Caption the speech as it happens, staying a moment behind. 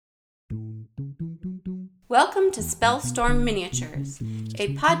Welcome to Spellstorm Miniatures,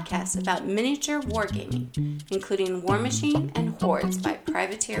 a podcast about miniature wargaming, including Warmachine and Hordes by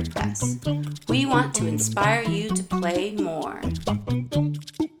Privateer Press. We want to inspire you to play more.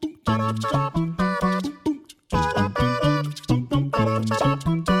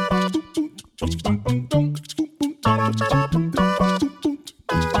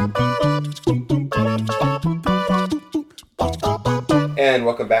 And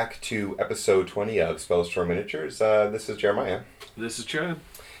welcome back to episode 20 of Spellstorm Miniatures. This is Jeremiah. This is Chad.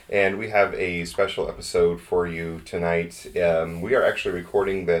 And we have a special episode for you tonight. We are actually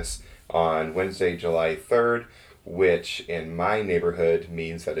recording this on Wednesday, July 3rd, which in my neighborhood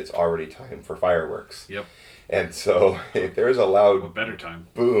means that it's already time for fireworks. Yep. And so if there's a loud What better time?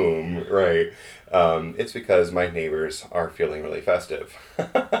 boom, right, it's because my neighbors are feeling really festive.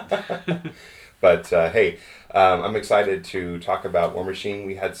 But hey, I'm excited to talk about Warmachine.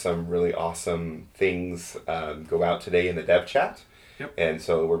 We had some really awesome things go out today in the dev chat. Yep. And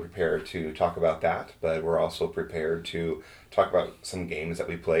so we're prepared to talk about that, but we're also prepared to talk about some games that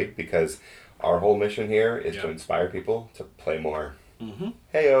we played because our whole mission here is to inspire people to play more. Mm-hmm.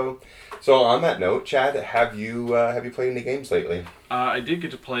 Heyo. So on that note, Chad, have you played any games lately? I did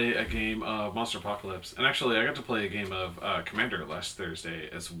get to play a game of Monster Apocalypse, and actually I got to play a game of Commander last Thursday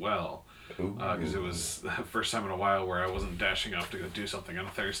as well. Because it was the first time in a while where I wasn't dashing off to go do something on a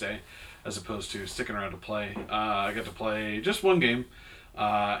Thursday, as opposed to sticking around to play. I got to play just one game,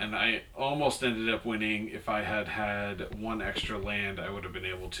 and I almost ended up winning. If I had had one extra land, I would have been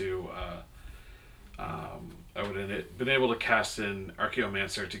able to. I would have been able to cast an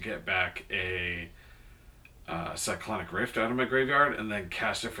Archaeomancer to get back a Cyclonic Rift out of my graveyard, and then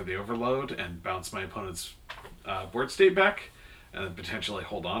cast it for the Overload and bounce my opponent's board state back. And then potentially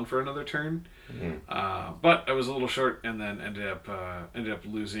hold on for another turn. Mm-hmm. But I was a little short, and then ended up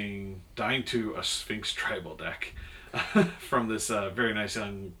dying to a Sphinx Tribal deck from this very nice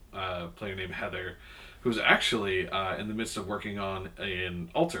young player named Heather, who's actually in the midst of working on an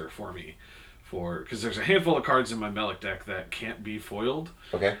altar for me, because there's a handful of cards in my Melek deck that can't be foiled.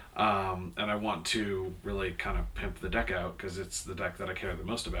 Okay. And I want to really kind of pimp the deck out because it's the deck that I care the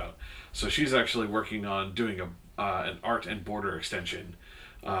most about. So she's actually working on doing an art and border extension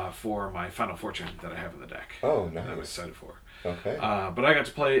for my Final Fortune that I have in the deck. Oh, nice. That I'm excited for. Okay. But I got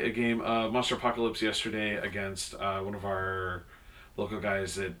to play a game of Monster Apocalypse yesterday against one of our local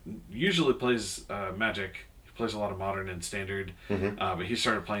guys that usually plays Magic. He plays a lot of Modern and Standard. Mm-hmm. But he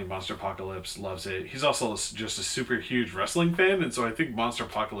started playing Monster Apocalypse, loves it. He's also just a super huge wrestling fan, and so I think Monster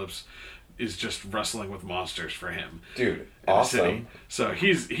Apocalypse is just wrestling with monsters for him. Dude, awesome. So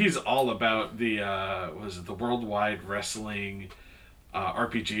he's all about the the Worldwide Wrestling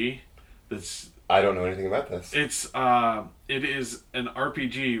RPG. I don't know anything about this. It is an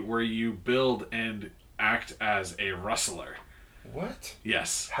RPG where you build and act as a wrestler. What?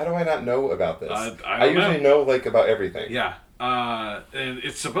 Yes. How do I not know about this? I usually know like about everything. Yeah. And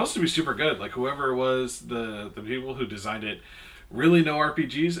it's supposed to be super good. Like whoever was the people who designed it really know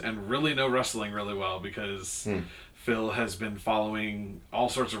RPGs and really know wrestling really well because Phil has been following all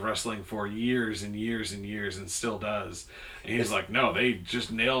sorts of wrestling for years and years and years and still does. And he's like, no, they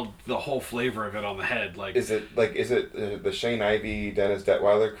just nailed the whole flavor of it on the head. Like, is it the Shane Ivey, Dennis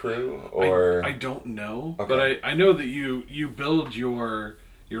Detweiler crew, or I don't know, okay. but I know that you build your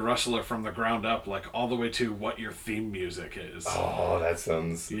wrestler from the ground up, like all the way to what your theme music is. Oh, that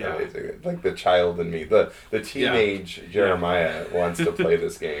sounds amazing. Like the child in me, the teenage Jeremiah wants to play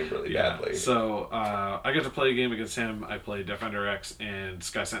this game really badly. So I got to play a game against him. I played Defender X and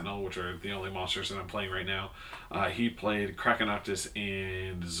Sky Sentinel, which are the only monsters that I'm playing right now. He played Krakenoctus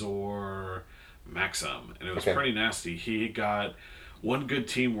and Zor Maxim, and it was pretty nasty. He got one good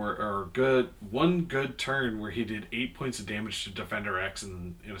turn where he did 8 points of damage to Defender X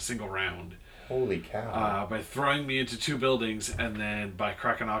in a single round. Holy cow. By throwing me into 2 buildings and then by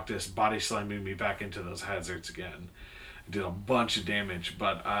Krakenoctus body slamming me back into those hazards again. Did a bunch of damage,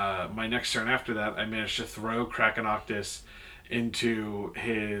 but my next turn after that I managed to throw Krakenoctus into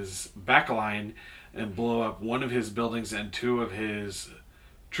his backline and blow up one of his buildings and 2 of his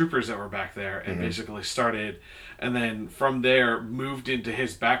troopers that were back there and basically started, and then from there moved into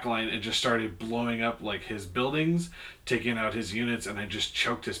his backline and just started blowing up like his buildings, taking out his units, and I just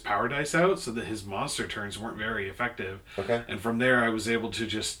choked his power dice out so that his monster turns weren't very effective. Okay. And from there I was able to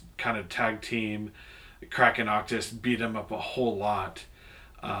just kind of tag team Krakenoctus, beat him up a whole lot,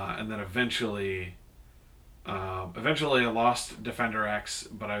 and then eventually I lost Defender X,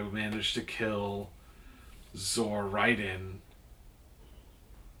 but I managed to kill Zor Raiden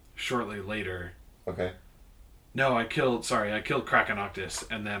shortly later. Okay. No, I killed Kraken Octus,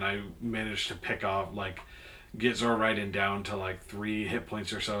 and then I managed to pick off, get Zoraiden down to, 3 hit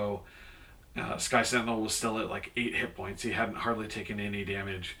points or so. Sky Sentinel was still at, 8 hit points. He hadn't hardly taken any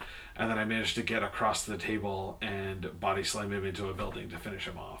damage. And then I managed to get across the table and body slam him into a building to finish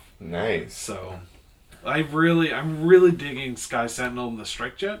him off. Nice. So, I'm really digging Sky Sentinel and the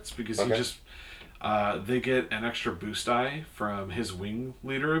Strike Jets, because he just... they get an extra boost die from his Wing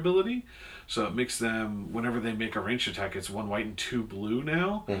Leader ability. So it makes them, whenever they make a ranged attack, it's 1 white and 2 blue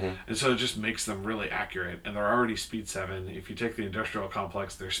now. Mm-hmm. And so it just makes them really accurate. And they're already speed 7. If you take the Industrial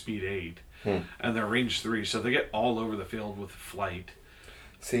Complex, they're speed 8. And they're range 3. So they get all over the field with flight.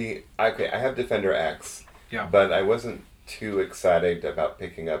 See, okay, I have Defender X. Yeah. But I wasn't too excited about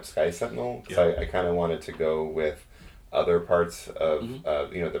picking up Sky Sentinel. Because I kind of wanted to go with other parts of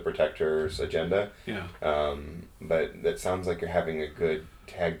the Protector's agenda. Yeah. But that sounds like you're having a good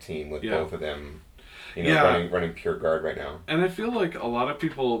tag team with both of them, running pure guard right now. And I feel like a lot of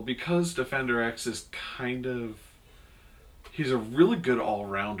people, because Defender X is he's a really good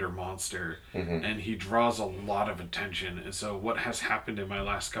all-rounder monster, and he draws a lot of attention. And so what has happened in my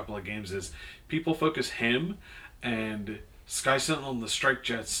last couple of games is people focus him, and Sky Sentinel and the Strike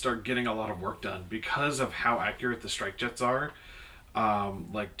Jets start getting a lot of work done because of how accurate the Strike Jets are.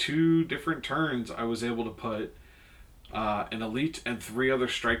 2 different turns, I was able to put an Elite and 3 other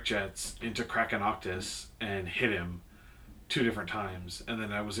Strike Jets into Kraken Octus and hit him 2 different times. And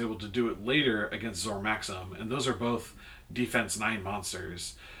then I was able to do it later against Zor Maxim, and those are both defense 9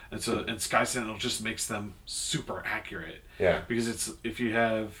 monsters. And Sky Sentinel just makes them super accurate. Yeah. Because if you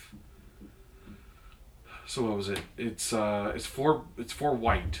have... So what was it? It's 4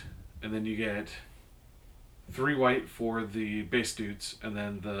 white, and then you get 3 white for the base dudes, and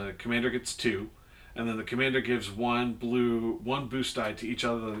then the commander gets 2, and then the commander gives 1 blue, 1 boost die to each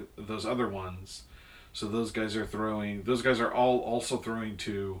other those other ones. So those guys are all also throwing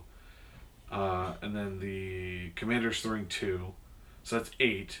 2, and then the commander's throwing 2, so that's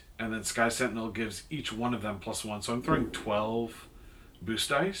 8, and then Sky Sentinel gives each one of them +1. So I'm throwing 12 boost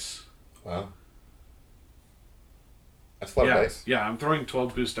dice. Wow. That's a lot of dice. Yeah, I'm throwing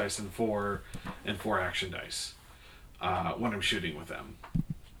 12 boost dice and 4 action dice when I'm shooting with them.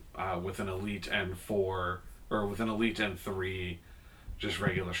 With an Elite and 3 just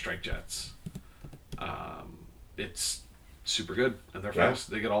regular Strike Jets. It's super good, and they're fast.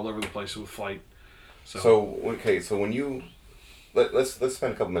 They get all over the place with flight. So when you let's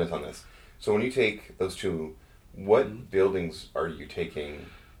spend a couple minutes on this. So when you take those 2, what buildings are you taking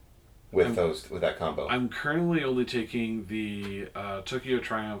with that combo? I'm currently only taking the Tokyo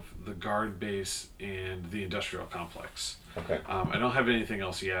Triumph, the Guard base, and the Industrial Complex. Okay. I don't have anything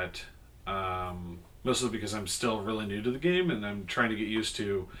else yet, mostly because I'm still really new to the game, and I'm trying to get used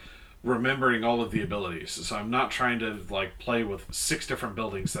to remembering all of the abilities. So I'm not trying to play with 6 different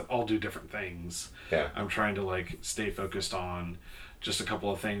buildings that all do different things. Yeah. I'm trying to stay focused on just a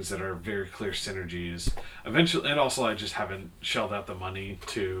couple of things that are very clear synergies. Eventually, and also I just haven't shelled out the money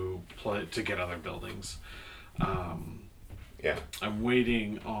to get other buildings. I'm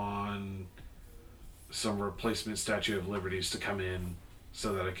waiting on some replacement Statue of Liberties to come in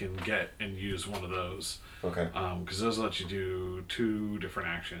so that I can get and use one of those. Okay. Because those let you do 2 different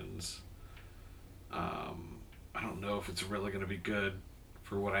actions. I don't know if it's really going to be good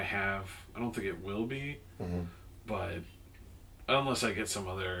for what I have. I don't think it will be, but unless I get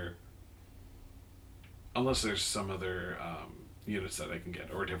unless there's some other units that I can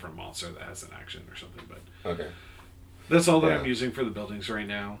get, or a different monster that has an action or something. But okay, that's all that I'm using for the buildings right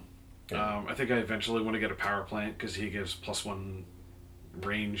now. I think I eventually want to get a power plant because he gives +1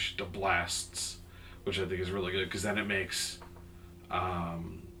 range to blasts, which I think is really good, because then it makes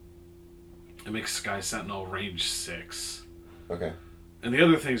Sky Sentinel range 6. Okay. And the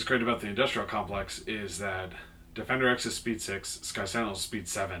other thing that's great about the Industrial Complex is that Defender X is speed 6, Sky Sentinel is speed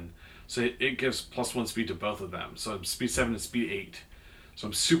 7. So it gives +1 speed to both of them. So I'm speed 7 and speed 8. So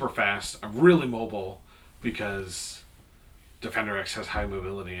I'm super fast. I'm really mobile because Defender X has high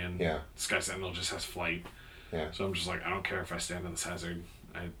mobility and Sky Sentinel just has flight. Yeah. So I'm just I don't care if I stand in this hazard.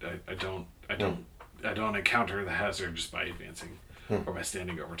 I don't encounter the hazard just by advancing or by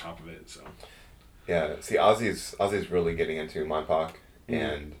standing over top of it. So. Yeah. See, Ozzy's really getting into Monpok,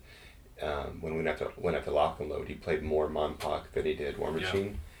 and when we went up to Lock and Load, he played more Monpok than he did War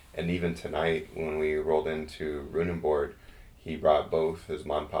Machine. And even tonight, when we rolled into Runenborg, he brought both his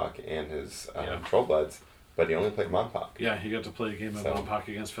Monpok and his Troll Bloods, but he only played Monpok. Yeah, he got to play a game of Monpok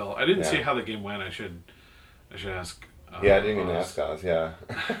against Phil. I didn't see how the game went. I should ask. I didn't even ask Oz.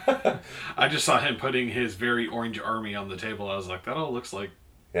 I just saw him putting his very orange army on the table. I was like, that all looks like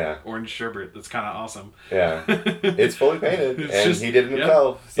Yeah. Orange sherbet. That's kind of awesome. Yeah. It's fully painted, It's and just- he did it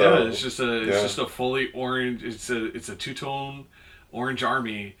himself. So, yeah, it's just a fully orange. It's a two-tone orange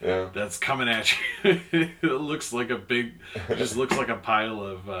army Yeah. that's coming at you. It looks like just looks like a pile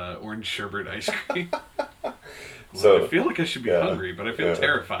of orange sherbet ice cream. So I feel like I should be yeah, hungry, but I feel yeah.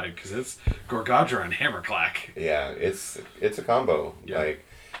 terrified because it's Gorgadra and Hammerclack. Yeah, it's a combo. Yeah. Like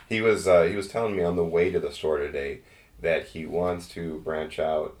he was telling me on the way to the store today that he wants to branch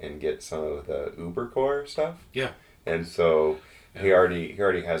out and get some of the Uber Core stuff. Yeah. And so he Yeah.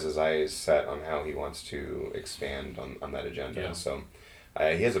 already has his eyes set on how he wants to expand on that agenda. Yeah. So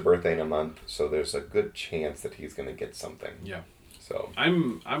he has a birthday in a month, so there's a good chance that he's going to get something. Yeah. So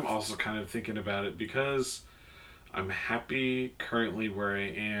I'm also kind of thinking about it because I'm happy currently where I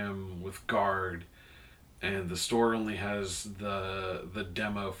am with Guard, and the store only has the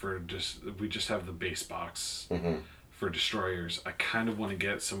demo for we just have the base box for destroyers. I kind of want to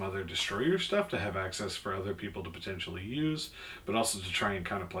get some other destroyer stuff to have access for other people to potentially use, but also to try and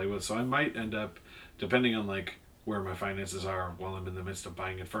kind of play with. So I might end up, depending on like where my finances are while I'm in the midst of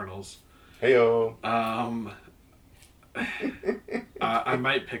buying Infernals. heyo. I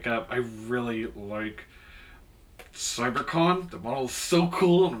might pick up. I really like Cybercon. The model is so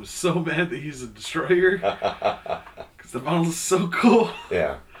cool, and I'm so mad that he's a destroyer because the model is so cool.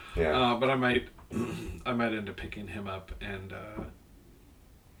 Yeah. Yeah. But I might end up picking him up and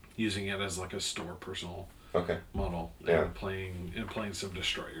using it as like a store personal Okay. model Yeah. and playing some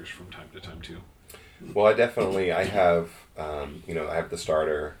destroyers from time to time too. Well, I have, I have the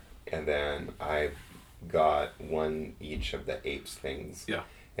starter, and then I've got one each of the apes things. Yeah.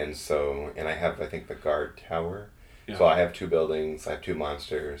 And so, and I have, I think, the guard tower. Yeah. So I have 2 buildings, I have 2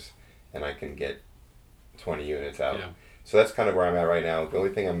 monsters, and I can get 20 units out. Yeah. So that's kind of where I'm at right now. The only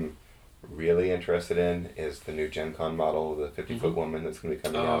thing I'm really interested in is the new Gen Con model, the 50-foot woman that's going to be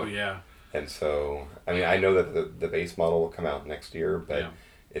coming out. Oh yeah. And so, I mean, I know that the base model will come out next year, but Yeah.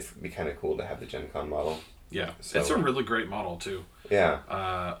 it'd be kind of cool to have the Gen Con model. Yeah. So- It's a really great model too. Yeah.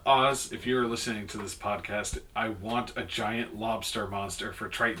 Oz, if you're listening to this podcast, I want a giant lobster monster for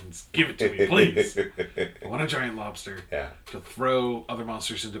Tritons. Give it to me, please. I want a giant lobster Yeah. to throw other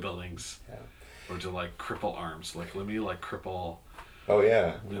monsters into buildings. Yeah. Or to like cripple arms. Like let me like cripple. Oh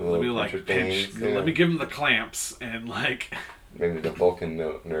yeah. Let me like pinch pinch. things, yeah. Let me give him the clamps and like. Maybe the Vulcan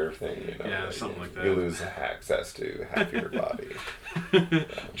nerve thing, Yeah, something like that. You lose access to half your body.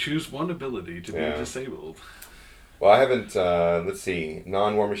 Choose one ability to Yeah. be disabled. Well, I haven't, let's see,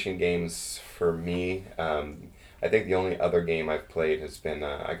 non-War Machine games for me. I think the only other game I've played has been,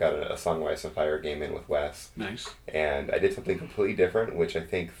 I got a Song of Ice and Fire game in with Wes. Nice. And I did something completely different, which I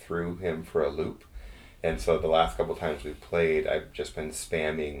think threw him for a loop. And so the last couple times we've played, I've just been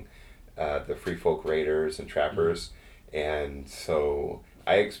spamming the Free Folk Raiders and Trappers. And so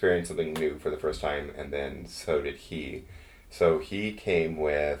I experienced something new for the first time, and then so did he. So he came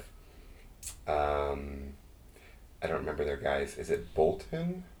with, I don't remember their guys. Is it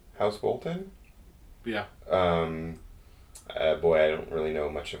Bolton? House Bolton? Yeah. Boy, I don't really know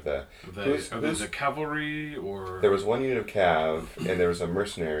much of the... Are they the cavalry or? There was one unit of Cav, and there was a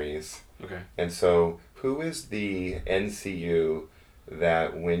mercenaries. Okay. And so, who is the NCU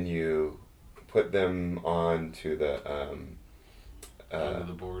that when you put them onto the Onto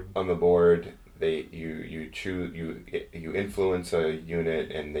the board. on the board, you choose you influence a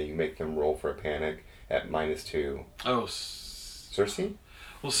unit and then you make them roll for a panic at -2. Oh. Cersei?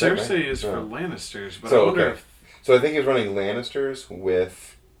 Well, that right? Cersei is for No. Lannisters, but So, I wonder okay. So I think he was running Lannisters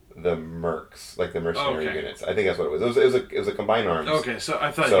with the mercs, like the mercenary Okay. units. I think that's what it was. It was a combined arms. if. Okay, so I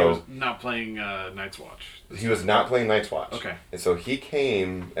thought So- he was not playing Night's Watch. He was not playing Night's Watch. Okay. And so he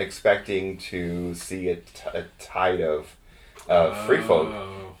came expecting to see a tide of free folk,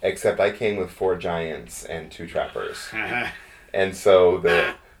 Oh. except I came with 4 giants and 2 trappers. And so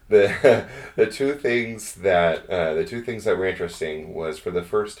the two things that were interesting was, for the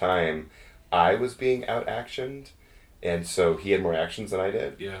first time, I was being out actioned, and so he had more actions than I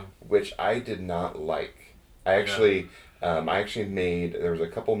did, Yeah. which I did not like. I actually made, there was a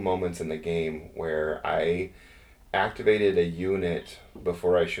couple moments in the game where I activated a unit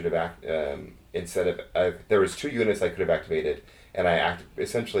before I should have instead of there was 2 units I could have activated, and I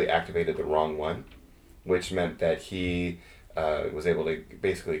essentially activated the wrong one, which meant that he was able to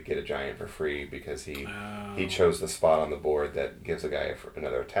basically get a giant for free because he chose the spot on the board that gives a guy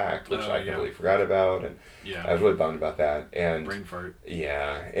another attack, which I completely forgot about, and Yeah. I was really bummed about that. And Brain fart.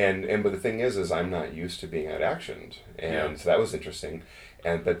 yeah, and but the thing is I'm not used to being out actioned, and so that was interesting.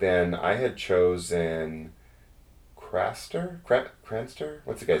 But then I had chosen Cranster.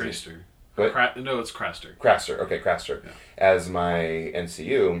 What's the guy's name? Craster. What? No, it's Craster. Craster, Yeah. as my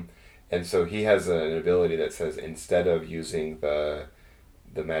NCU, and so he has an ability that says instead of using the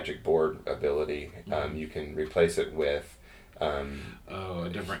magic board ability, you can replace it with.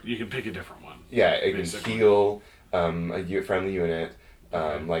 You can pick a different one. Yeah, it basically. can heal a friendly unit,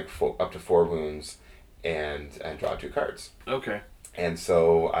 up to 4 wounds, and draw 2 cards. Okay. And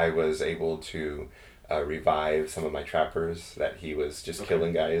so I was able to revive some of my trappers that he was just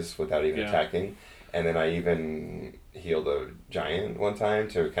killing guys without even attacking. And then I even healed a giant one time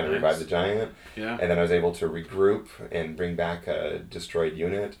to kind of revive the giant. Yeah. And then I was able to regroup and bring back a destroyed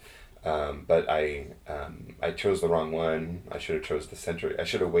unit. But I chose the wrong one. I should have chose the center. I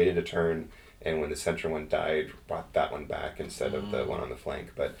should have waited a turn, and when the center one died, brought that one back instead of the one on the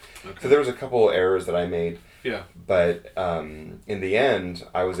flank. But so there was a couple errors that I made. Yeah. But in the end,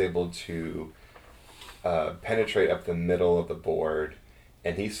 I was able to penetrate up the middle of the board,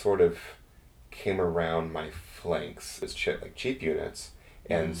 and he sort of came around my flanks as cheap units,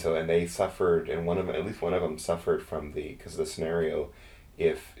 and and they suffered, and at least one of them suffered from because of the scenario.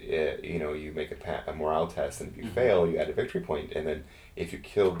 If you make a morale test, and if you fail, you add a victory point, and then if you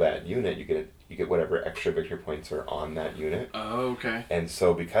kill that unit, you get whatever extra victory points are on that unit. Oh, okay. And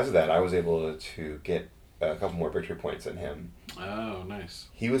so because of that, I was able to get a couple more victory points than him. Oh, nice.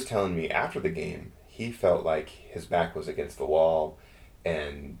 He was telling me after the game he felt like his back was against the wall,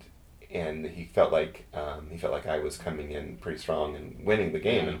 and he felt like I was coming in pretty strong and winning the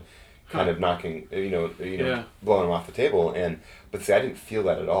game and kind of knocking blowing him off the table. But see, I didn't feel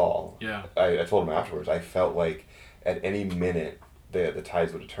that at all. Yeah. I told him afterwards. I felt like at any minute the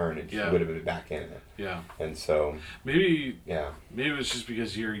tides would have turned and he would have been back in it. Yeah. And so maybe it's just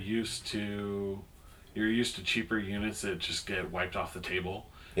because you're used to cheaper units that just get wiped off the table.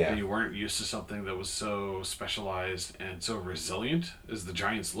 Yeah. And you weren't used to something that was so specialized and so resilient as the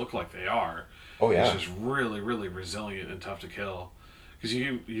giants look like they are. Oh yeah. It's just really, really resilient and tough to kill. Because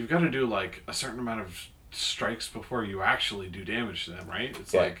you've got to do like a certain amount of strikes before you actually do damage to them, right?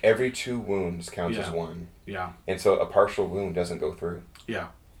 It's like every 2 wounds counts as 1. Yeah. And so a partial wound doesn't go through. Yeah.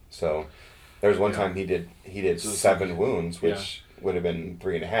 So there was one time he did 7 wounds, which would have been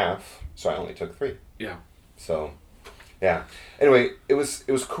 3.5. So I only took 3. Yeah. So, yeah. Anyway, it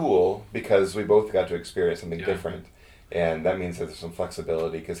was cool because we both got to experience something different, and that means that there's some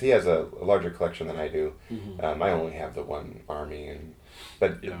flexibility because he has a larger collection than I do. I only have the 1 army,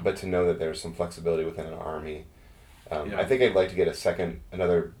 but to know that there's some flexibility within an army, I think I'd like to get I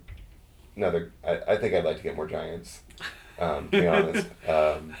think I'd like to get more giants, to be honest,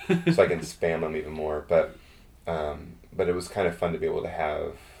 so I can spam them even more. But it was kind of fun to be able to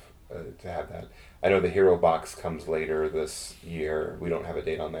have that. I know the hero box comes later this year. We don't have a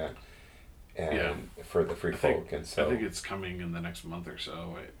date on that, and for the free folk, and so I think it's coming in the next month or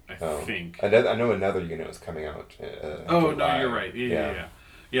so. I think. I know another unit was coming out. No, you're right. Yeah.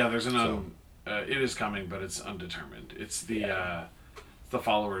 There's it is coming, but it's undetermined. It's the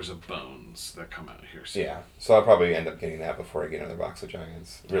followers of Bones that come out here soon. Yeah, so I'll probably end up getting that before I get another box of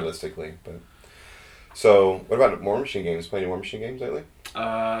giants, realistically. But so, what about War Machine games? Play any War Machine games lately?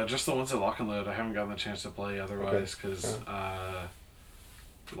 Just the ones at Lock and Load. I haven't gotten the chance to play otherwise because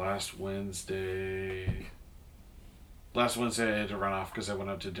last Wednesday I had to run off because I went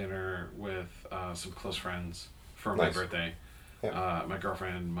out to dinner with some close friends for my birthday. Yeah. My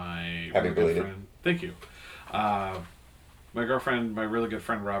girlfriend, my happy belated friend. Thank you. My girlfriend, my really good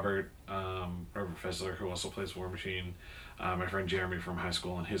friend Robert Fessler, who also plays War Machine. My friend Jeremy from high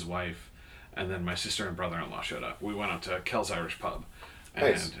school and his wife. And then my sister and brother-in-law showed up. We went out to Kel's Irish Pub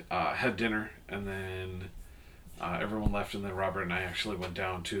and had dinner, and then everyone left, and then Robert and I actually went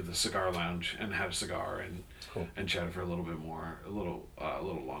down to the cigar lounge and had a cigar and chatted for a little bit more, a little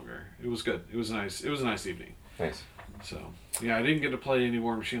longer. It was good. It was nice. It was a nice evening. Nice. So I didn't get to play any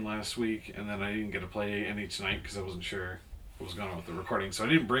War Machine last week, and then I didn't get to play any tonight because I wasn't sure what was going on with the recording, so I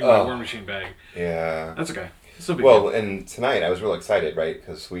didn't bring my War Machine bag. Yeah. That's okay. And tonight I was real excited, right?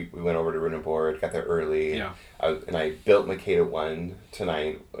 Because we went over to Rune Board, got there early. Yeah. I built Makeda 1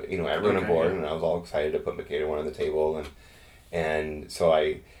 tonight, at Rune Board, and I was all excited to put Makeda 1 on the table, and so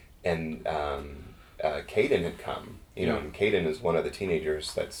Caden had come, and Caden is one of the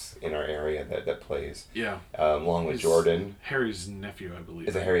teenagers that's in our area that plays. Yeah. Along with Jordan. Harry's nephew, I believe.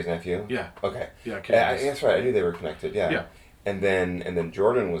 Is it Harry's nephew? Yeah. Okay. Yeah. That's right. I knew they were connected. Yeah. Yeah. And then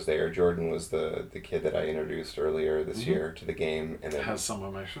Jordan was there. Jordan was the kid that I introduced earlier this year to the game, and then has some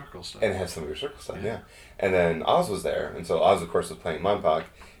of my circle stuff. And has some of your circle stuff, yeah. And then Oz was there, and so Oz, of course, was playing Monpok,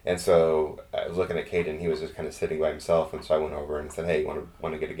 and so I was looking at Caden. He was just kind of sitting by himself, and so I went over and said, "Hey, want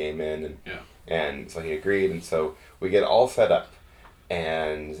to get a game in?" And so he agreed, and so we get all set up,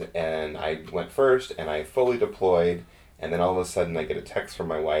 and I went first, and I fully deployed, and then all of a sudden I get a text from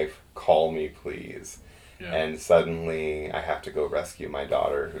my wife, "Call me, please." Yeah. And suddenly I have to go rescue my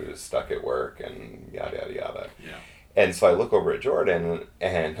daughter who's stuck at work and yada, yada, yada. Yeah. And so I look over at Jordan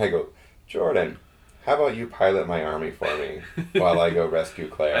and I go, "Jordan, how about you pilot my army for me while I go rescue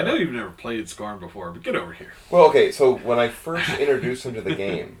Claire?" I know you've never played Scorn before, but get over here. Well, okay, so when I first introduced him to the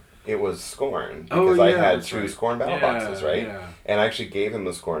game, it was Scorn, because I had two Scorn battle boxes, right? Yeah. And I actually gave him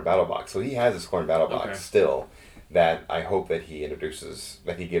the Scorn battle box. So he has a Scorn battle box still that I hope that he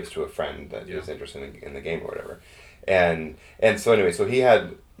gives to a friend that is interested in the game or whatever. And so anyway, so he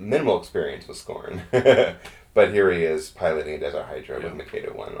had minimal experience with Scorn. But here he is piloting a Desert Hydra with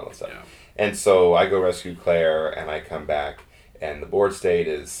Makeda 1 and all that stuff. Yeah. And so I go rescue Claire, and I come back, and the board state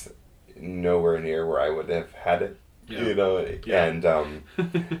is nowhere near where I would have had it. Yeah. You know, Yeah.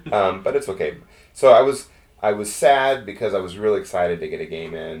 and but it's okay. So I was sad because I was really excited to get a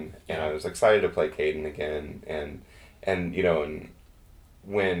game in, and I was excited to play Caden again, and you know, and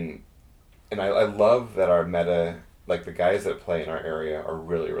I love that our meta, like the guys that play in our area, are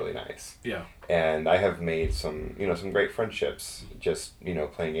really, really nice. Yeah. And I have made some great friendships just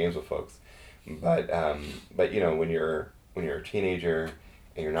playing games with folks, but when you're a teenager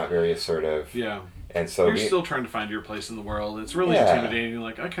and you're not very assertive. Yeah. And so you're still trying to find your place in the world. It's really intimidating.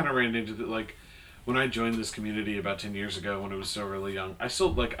 Like, I kind of ran into when I joined this community about 10 years ago when it was so really young. I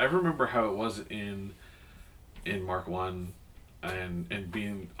still, I remember how it was in Mark 1 and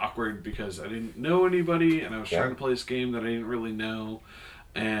being awkward because I didn't know anybody and I was trying to play this game that I didn't really know.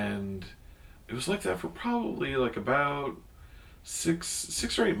 And it was like that for probably about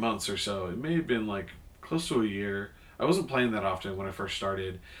 6 or 8 months or so. It may have been close to a year. I wasn't playing that often when I first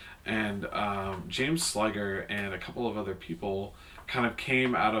started. And James Sliger and a couple of other people kind of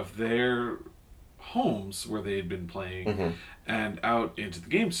came out of their homes where they had been playing and out into the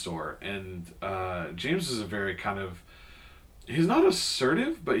game store. And James is a very he's not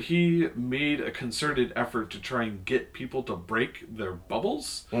assertive, but he made a concerted effort to try and get people to break their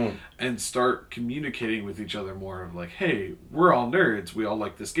bubbles and start communicating with each other more of hey, we're all nerds. We all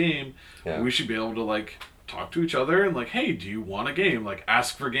like this game. Yeah. We should be able to talk to each other and hey, do you want a game?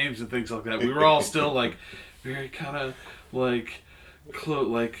 Ask for games and things like that. We were all still very kind of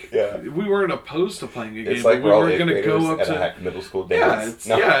we weren't opposed to playing a game. It's like we we're going to go up at to a middle school dance.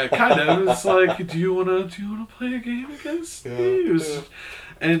 Kind of. It's do you want to play a game against me?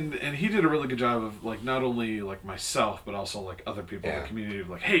 And he did a really good job of not only myself but also other people in the community of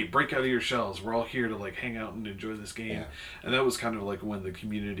hey, break out of your shells. We're all here to hang out and enjoy this game. Yeah. And that was kind of when the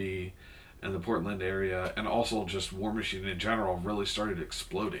community and the Portland area and also just War Machine in general really started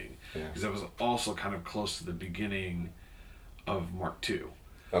exploding because that was also kind of close to the beginning of Mark II.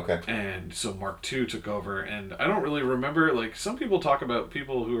 Okay. And so Mark II took over, and I don't really remember, some people talk about,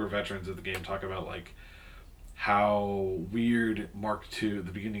 people who are veterans of the game talk about, how weird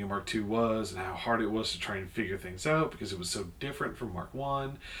the beginning of Mark II was, and how hard it was to try and figure things out, because it was so different from Mark I.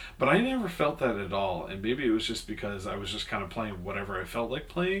 But I never felt that at all, and maybe it was just because I was just kind of playing whatever I felt like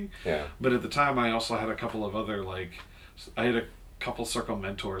playing. Yeah. But at the time, I also had a couple of other, I had a couple Circle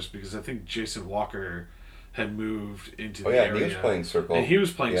mentors, because I think Jason Walker had moved into the area. He was playing Circle. And he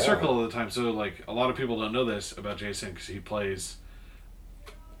was playing Circle all the time. So, a lot of people don't know this about Jason because he plays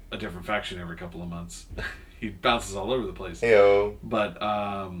a different faction every couple of months. He bounces all over the place. Heyo. But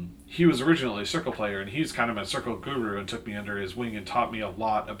he was originally a Circle player, and he's kind of my Circle guru and took me under his wing and taught me a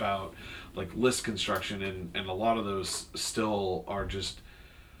lot about, list construction. And a lot of those still are just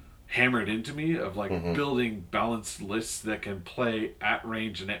hammered into me of building balanced lists that can play at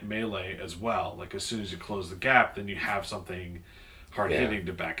range and at melee as well. As soon as you close the gap, then you have something hard hitting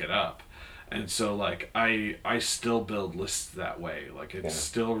to back it up. And so I still build lists that way. It's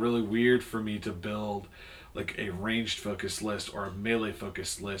still really weird for me to build a ranged focused list or a melee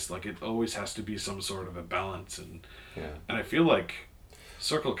focused list. It always has to be some sort of a balance, and I feel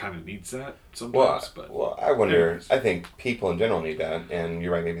Circle kind of needs that sometimes. Well, I wonder. I think people in general need that, and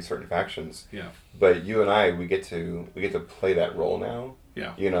you're right. Maybe certain factions. Yeah. But you and I, we get to play that role now.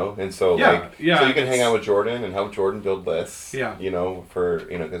 Yeah. And so so you can hang out with Jordan and help Jordan build lists. Yeah. For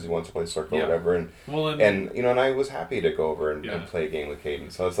because he wants to play Circle or whatever, and and I was happy to go over and play a game with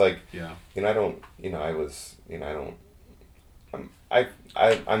Caden. So it's I don't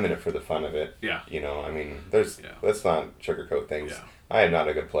I'm in it for the fun of it. Yeah. Let's not sugarcoat things. Yeah. I am not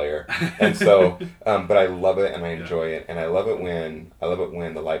a good player, and so, but I love it and I enjoy it, and I love it when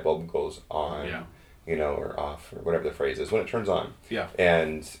the light bulb goes on, or off, or whatever the phrase is, when it turns on. Yeah.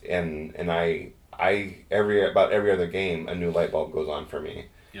 And I about every other game, a new light bulb goes on for me.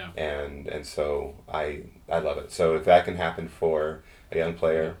 Yeah. And so I love it. So if that can happen for a young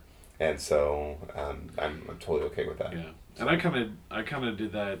player, and so I'm totally okay with that. Yeah. And I kind of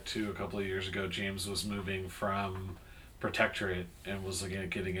did that too a couple of years ago. James was moving from Protectorate and was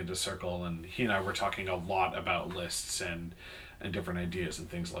getting into Circle, and he and I were talking a lot about lists and different ideas and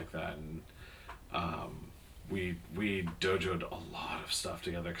things like that. And we dojoed a lot of stuff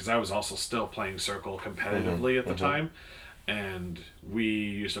together because I was also still playing Circle competitively at the time, and we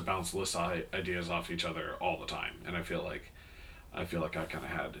used to bounce list ideas off each other all the time. And I feel like I kind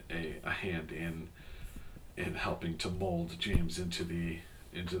of had a hand in helping to mold James into the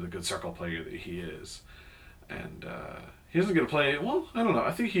good Circle player that he is. And he doesn't get to play. Well, I don't know.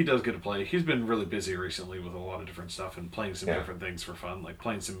 I think he does get to play. He's been really busy recently with a lot of different stuff and playing some different things for fun, like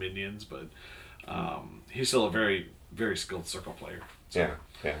playing some minions. But he's still a very, very skilled Circle player. So.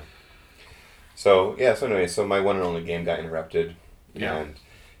 Yeah. So anyway, my one and only game got interrupted. Yeah.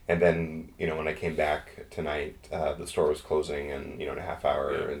 And then, when I came back tonight, the store was closing in a half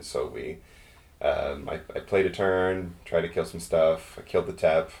hour, and so we. I played a turn, tried to kill some stuff. I killed the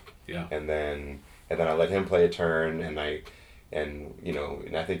Tep. Yeah. And then I let him play a turn, and I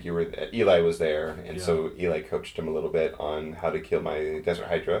think Eli was there, and so Eli coached him a little bit on how to kill my Desert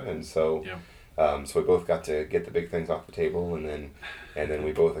Hydra, and so so we both got to get the big things off the table, and then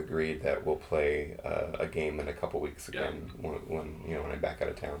we both agreed that we'll play a game in a couple weeks again when I'm back out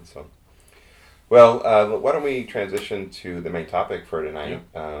of town. So. Well, why don't we transition to the main topic for tonight?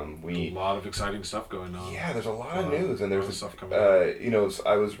 A lot of exciting stuff going on. Yeah, there's a lot of news, and there's stuff coming out.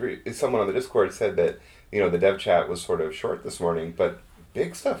 Someone on the Discord said that the dev chat was sort of short this morning, but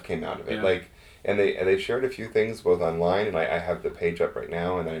big stuff came out of it. Yeah. And they shared a few things both online, and I have the page up right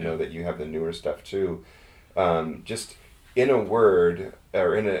now, and I know that you have the newer stuff too. Just in a word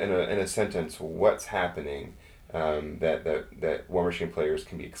or in a sentence, what's happening? That War Machine players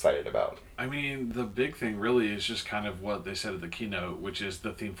can be excited about. I mean, the big thing really is just kind of what they said at the keynote, which is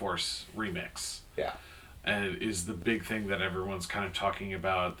the Theme Force remix. Yeah. And it is the big thing that everyone's kind of talking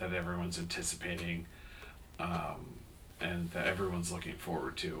about, that everyone's anticipating, and that everyone's looking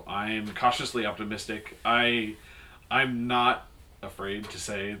forward to. I'm cautiously optimistic. I'm not afraid to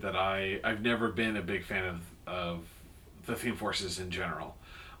say that I've never been a big fan of the Theme Forces in general.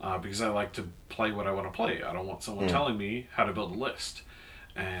 Because I like to play what I want to play. I don't want someone telling me how to build a list.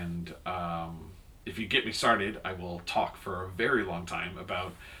 And if you get me started, I will talk for a very long time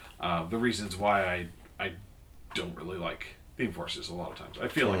about the reasons why I don't really like Theme Forces a lot of times. I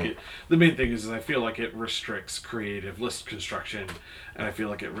feel like the main thing is I feel like it restricts creative list construction, and I feel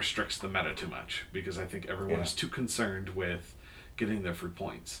like it restricts the meta too much, because I think everyone is too concerned with getting their free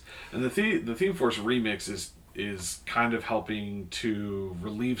points. And the Theme Force remix is kind of helping to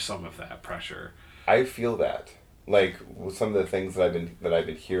relieve some of that pressure. I feel that, like, with some of the things that I've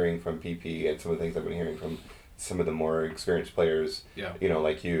been hearing from PP, and some of the things I've been hearing from some of the more experienced players,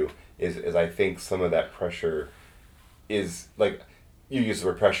 like you, is I think some of that pressure is, like, you use the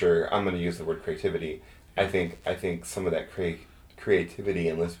word pressure, I'm going to use the word creativity. I think some of that creativity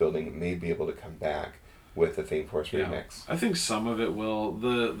and list building may be able to come back with the Theme Force remix. I think some of it will.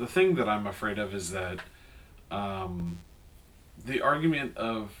 The thing that I'm afraid of is that the argument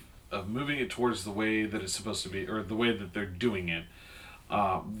of moving it towards the way that it's supposed to be, or the way that they're doing it,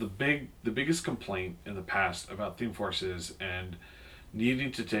 the biggest complaint in the past about Theme Forces and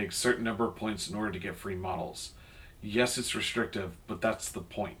needing to take certain number of points in order to get free models. Yes, it's restrictive, but that's the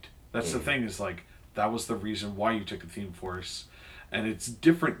point. That's the thing, is like, that was the reason why you took a Theme Force. And it's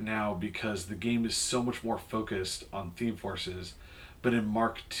different now because the game is so much more focused on Theme Forces. But in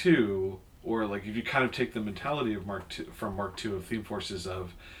Mark II, or like if you kind of take the mentality of Mark II of Theme Forces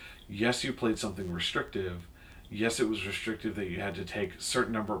of, yes, you played something restrictive. Yes, it was restrictive that you had to take a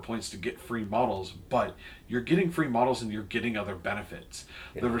certain number of points to get free models, but you're getting free models and you're getting other benefits.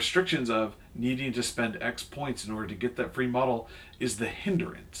 Yeah. The restrictions of needing to spend X points in order to get that free model is the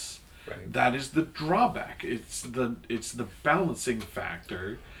hindrance. Right. That is the drawback. It's the balancing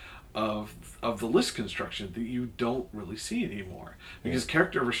factor of the list construction that you don't really see anymore, because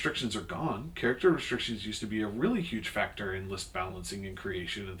character restrictions are gone. Character restrictions used to be a really huge factor in list balancing and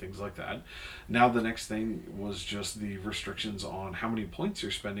creation and things like that. Now the next thing was just the restrictions on how many points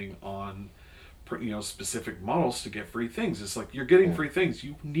you're spending on specific models to get free things. It's like, you're getting free things,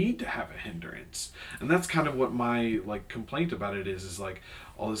 you need to have a hindrance. And that's kind of what my complaint about it is like,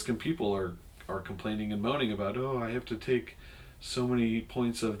 all these people are complaining and moaning about, I have to take so many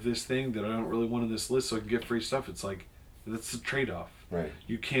points of this thing that I don't really want in this list so I can get free stuff. It's like, that's the trade-off. Right.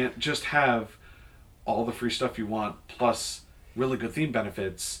 You can't just have all the free stuff you want plus really good theme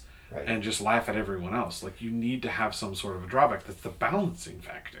benefits Right. and just laugh at everyone else. Like, you need to have some sort of a drawback. That's the balancing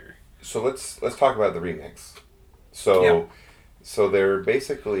factor. So let's talk about the remix. So there are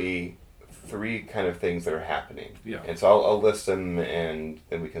basically three kind of things that are happening. Yeah. And so I'll list them, and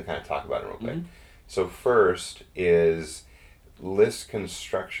then we can kind of talk about it real quick. Mm-hmm. So first is list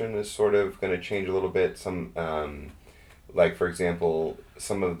construction is sort of going to change a little bit. Some, like for example,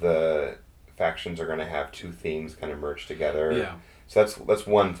 some of the factions are going to have two themes kind of merged together. Yeah. So that's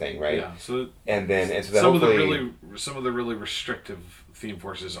one thing, right? Yeah. So And so that some hopefully of the really restrictive theme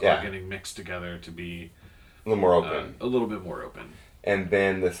forces Yeah. are getting mixed together to be a little more open. a little bit more open. And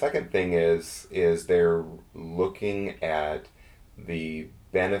then the second thing is they're looking at the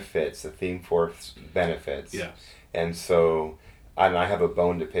benefits, the theme force benefits. Yes. And so, and I have a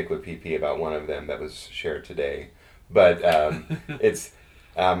bone to pick with PP about one of them that was shared today, but it's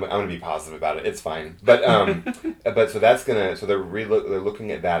I'm going to be positive about it. It's fine, but so that's so they're looking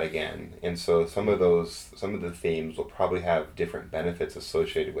at that again, and so some of the themes will probably have different benefits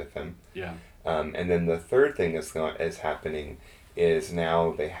associated with them. Yeah. And then the third thing is happening is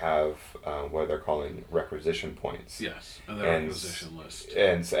now they have what they're calling requisition points. Yes, and the requisition list.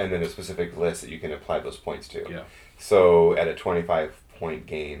 And then a specific list that you can apply those points to. Yeah. So at a 25-point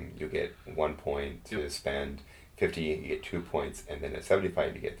game, you get 1 point to Yep. spend. 50, you get 2 points, and then at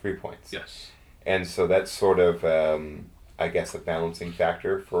 75, you get 3 points. Yes. And so that's sort of, I guess, a balancing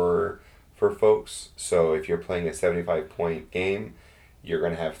factor for folks. So if you're playing a 75-point game, you're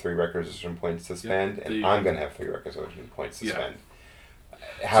going to have 3 requisition points to spend, and I'm going to have 3 requisition points to spend.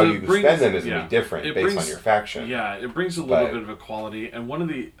 How you spend them is going to be different based on your faction. Yeah, it brings a little bit of equality. And one of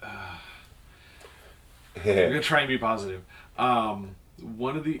the... I'm going to try and be positive.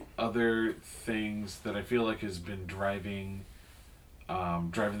 One of the other things that I feel like has been driving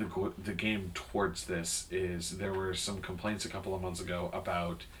the game towards this is there were some complaints a couple of months ago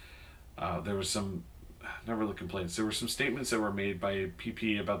about... there was some... Not really complaints. There were some statements that were made by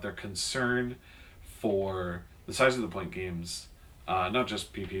PP about their concern for the size of the point games. Not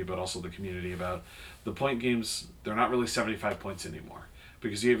just PP, but also the community, about the point games. They're not really 75 points anymore.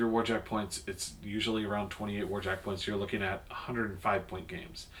 Because you have your Warjack points, it's usually around 28 Warjack points. You're looking at 105-point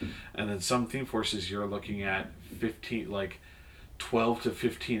games. And then some theme forces, you're looking at 12 to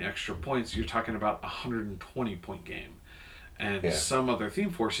 15 extra points. You're talking about a 120-point game. And some other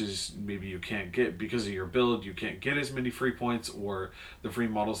theme forces, maybe you can't get, because of your build, you can't get as many free points, or the free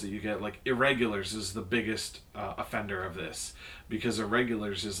models that you get. Like, Irregulars is the biggest offender of this. Because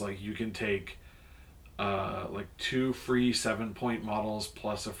Irregulars is like, you can take 2 free 7-point models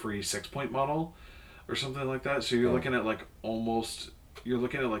plus a free 6-point model, or something like that. So you're looking at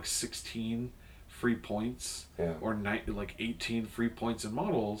 16 free points, or 18 free points in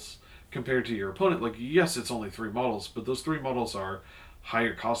models, compared to your opponent. Like, yes, it's only 3 models, but those 3 models are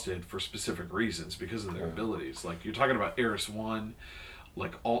higher costed for specific reasons because of their abilities. Like, you're talking about Eris 1,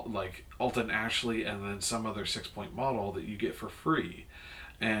 Alton Ashley, and then some other 6-point model that you get for free.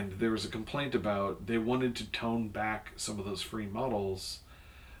 And there was a complaint about they wanted to tone back some of those free models,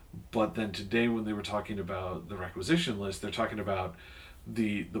 but then today when they were talking about the requisition list, they're talking about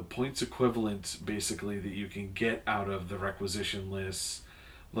the points equivalent, basically, that you can get out of the requisition list.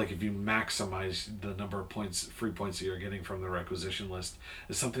 Like, if you maximize the number of points, free points that you're getting from the requisition list,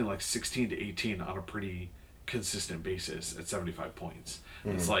 is something like 16 to 18 on a pretty consistent basis at 75 points.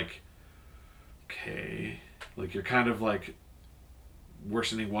 Mm-hmm. It's like, okay, like, you're kind of like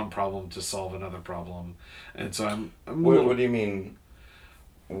worsening one problem to solve another problem. And so I'm what do you mean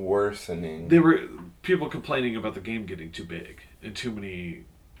worsening? There were people complaining about the game getting too big and too many...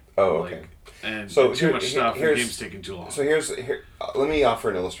 Oh, okay. And too much stuff, and the game's taking too long. So let me offer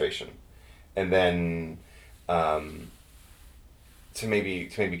an illustration, and then to maybe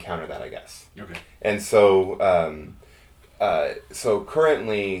counter that, I guess. Okay. And so so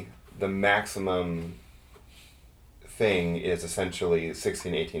currently the maximum thing is essentially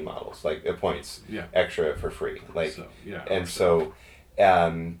 16, 18 models, like points extra for free, like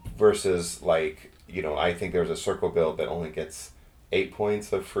versus like, I think there's a circle build that only gets 8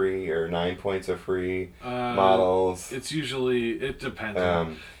 points of free or 9 points of free models. It depends.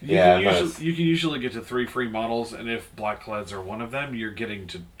 You can usually get to 3 free models, and if Black Clads are one of them, you're getting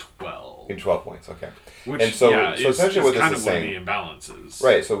to 12. 12 points, okay. Which, and so essentially what this is saying, one of the imbalances.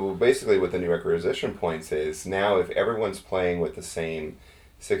 Right, so basically what the new requisition points is, now if everyone's playing with the same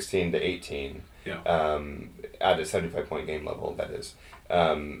 16 to 18, at a 75-point game level, that is,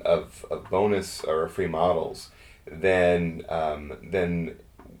 of bonus or free models, then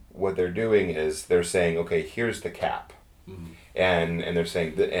what they're doing is they're saying, okay, here's the cap, and they're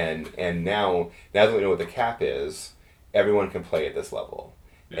saying and now that we know what the cap is, everyone can play at this level,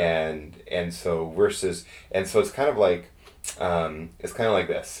 and so versus, and so it's kind of like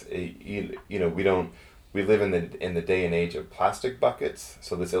this. We live in the day and age of plastic buckets,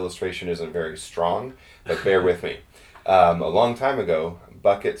 so this illustration isn't very strong, but bear with me. A long time ago,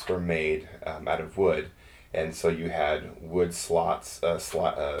 buckets were made out of wood, and so you had wood slots,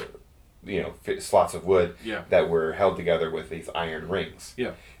 slots of wood that were held together with these iron rings.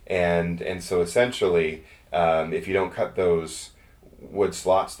 Yeah. And so essentially, if you don't cut those wood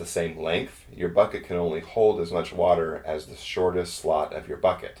slots the same length, your bucket can only hold as much water as the shortest slot of your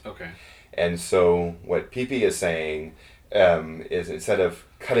bucket. Okay. And so what PP is saying is instead of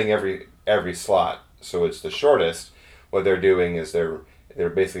cutting every slot so it's the shortest, what they're doing is they're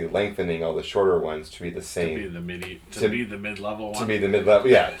basically lengthening all the shorter ones to be the same. To be the mid-level one. To be the mid-level,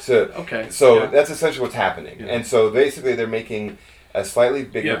 yeah. Okay. So that's essentially what's happening. Yeah. And so basically they're making a slightly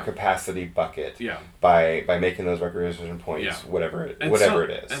bigger capacity bucket by making those requisition points, whatever it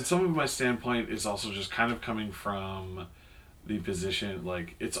is. And some of my standpoint is also just kind of coming from the position,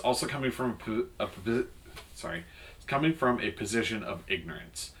 like, it's also coming from it's coming from a position of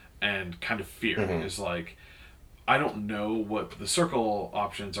ignorance and kind of fear. Is like, I don't know what the circle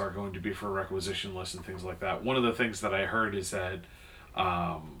options are going to be for a requisition list and things like that. One of the things that I heard is that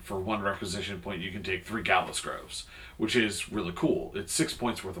for one requisition point, you can take 3 Gallows Groves, which is really cool. It's 6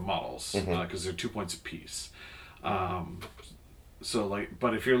 points worth of models because they're 2 points apiece. So like,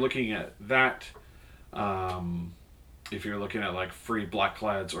 but if you're looking at that, if you're looking at like free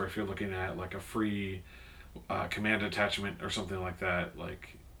Blackclads, or if you're looking at like a free command attachment or something like that,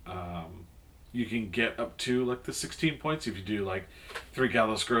 like you can get up to like the 16 points if you do like 3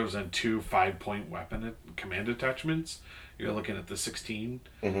 Gallows Groves and 2 5-point weapon command attachments. You're looking at the 16.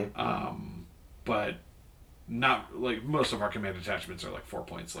 But not like most of our command attachments are like 4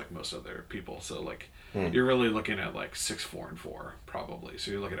 points, like most other people. So like you're really looking at like 6, 4, and 4 probably.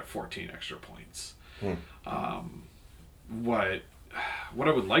 So you're looking at 14 extra points. What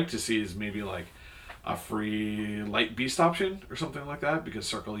I would like to see is maybe like a free light beast option or something like that, because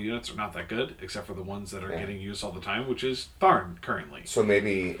circle units are not that good except for the ones that are getting used all the time, which is Tharn currently. So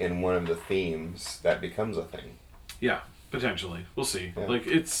maybe in one of the themes that becomes a thing. Yeah, potentially. We'll see. Like,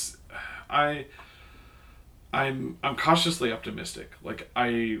 it's I'm cautiously optimistic. Like,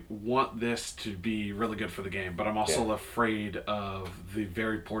 I want this to be really good for the game, but I'm also afraid of the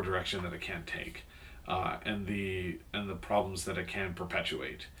very poor direction that it can take. And the problems that it can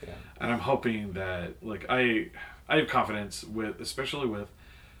perpetuate. And I'm hoping that, like, I have confidence especially with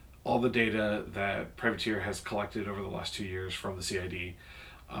all the data that Privateer has collected over the last 2 years from the CID,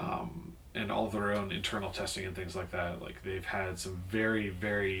 and all of their own internal testing and things like that. Like, they've had some very,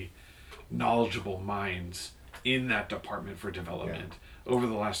 very knowledgeable minds in that department for development over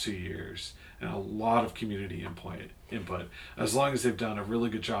the last 2 years, and a lot of community input. As long as they've done a really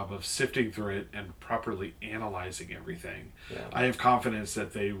good job of sifting through it and properly analyzing everything, I have confidence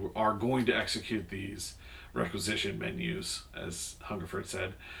that they are going to execute these requisition menus, as Hungerford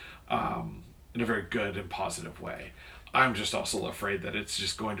said, in a very good and positive way. I'm just also afraid that it's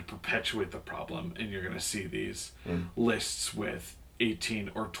just going to perpetuate the problem, and you're going to see these lists with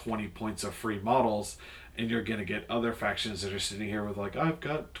 18 or 20 points of free models, and you're going to get other factions that are sitting here with like, I've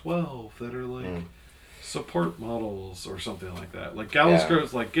got 12 that are like support models or something like that. Like Gallows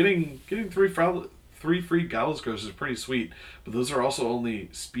Groves, like getting 3 free Gallows Groves is pretty sweet, but those are also only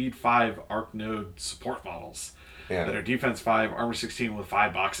speed 5 arc node support models that are defense 5, armor 16 with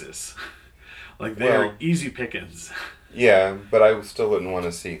 5 boxes. Like, they are easy pickings. Yeah, but I still wouldn't want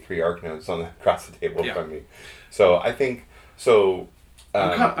to see 3 arc nodes across the table from me. So I think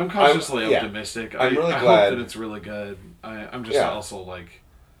I'm cautiously optimistic. I'm really glad. Hope that it's really good. I'm just also like,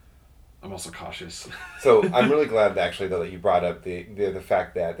 I'm also cautious. So I'm really glad actually that you brought up the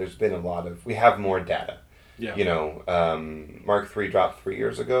fact that there's been we have more data. Yeah. You know, Mark III dropped 3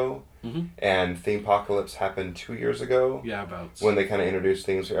 years ago, and Themepocalypse happened 2 years ago. Yeah, about when they kind of introduced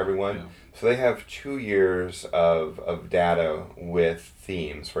things to everyone. Yeah. So they have 2 years of data with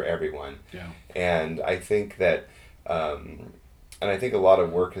themes for everyone. Yeah. And I think that, and I think a lot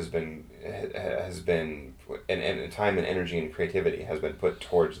of work has been and time and energy and creativity has been put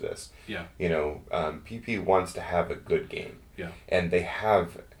towards this. Yeah. You know, PP wants to have a good game. Yeah. And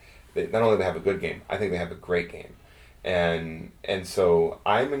not only they have a good game, I think they have a great game. And so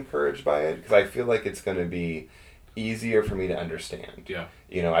I'm encouraged by it because I feel like it's going to be easier for me to understand. Yeah.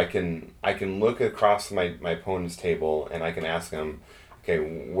 You know, I can look across my opponent's table and I can ask them, okay,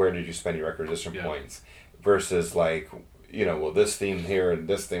 where did you spend your requisition points? Versus like, well, this theme here and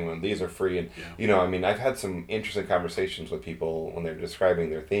this thing, when these are free. And, I mean, I've had some interesting conversations with people when they're describing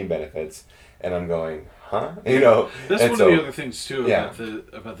their theme benefits, and I'm going, huh? That's one of the other things, too, Yeah.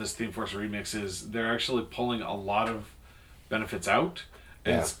 about this Theme Force Remix is they're actually pulling a lot of benefits out,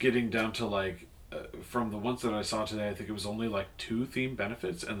 and it's getting down to, like, from the ones that I saw today, I think it was only like 2 theme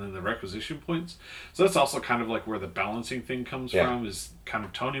benefits and then the requisition points. So that's also kind of like where the balancing thing comes from, is kind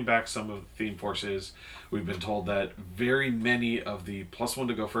of toning back some of the theme forces. We've been told that very many of the +1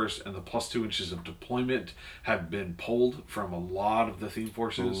 to go first and the +2 inches of deployment have been pulled from a lot of the theme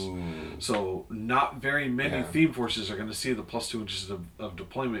forces. Ooh. So not very many theme forces are going to see the +2 inches of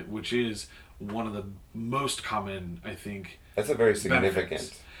deployment, which is one of the most common, I think. That's a very significant.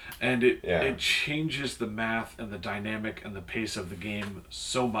 Benefits. And it changes the math and the dynamic and the pace of the game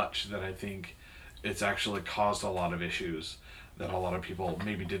so much that I think it's actually caused a lot of issues that a lot of people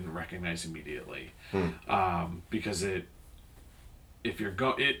maybe didn't recognize immediately. Because I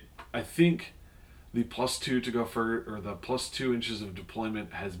think the +2 to go for, or the +2 inches of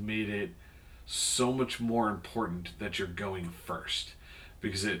deployment has made it so much more important that you're going first,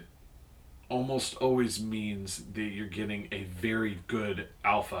 because it almost always means that you're getting a very good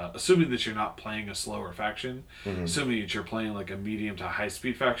alpha, assuming that you're not playing a slower faction, assuming that you're playing like a medium to high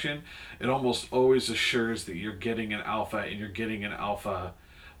speed faction. It almost always assures that you're getting an alpha, and you're getting an alpha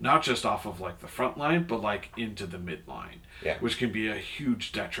not just off of like the front line, but like into the mid line, which can be a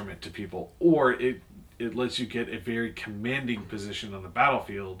huge detriment to people, or it lets you get a very commanding position on the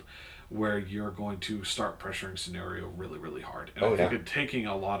battlefield where you're going to start pressuring scenario really, really hard. And I think taking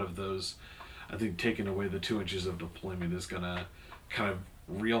a lot of those, I think taking away the 2 inches of deployment is going to kind of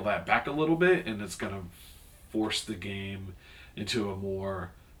reel that back a little bit, and it's going to force the game into a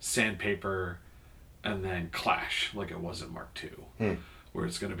more sandpaper and then clash like it was in Mark II, where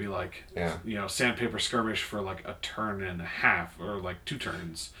it's going to be like, sandpaper skirmish for like a turn and a half, or like 2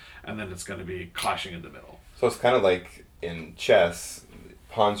 turns, and then it's going to be clashing in the middle. So it's kind of like in chess,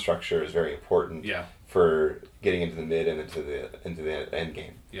 pawn structure is very important for getting into the mid and into the end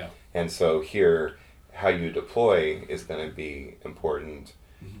game. Yeah. And so here, how you deploy is going to be important,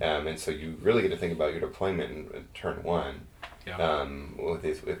 and so you really get to think about your deployment in turn 1. Yeah.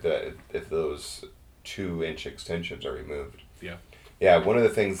 If those 2-inch extensions are removed. Yeah. Yeah. One of the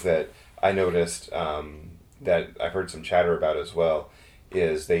things that I noticed that I've heard some chatter about as well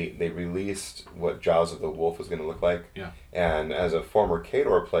is they released what Jaws of the Wolf was going to look like. Yeah. And as a former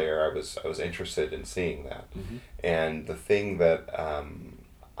KDOR player, I was interested in seeing that. And the thing that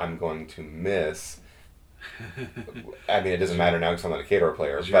I'm going to miss, I mean, it doesn't matter now because I'm not a KDOR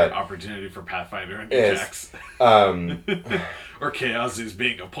player, but opportunity for Pathfinder and Jax. Or Chaos is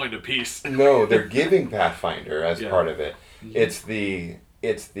being a point of peace. No, they're giving Pathfinder as part of it. It's the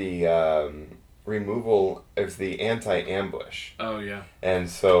removal of the anti-ambush. Oh yeah. And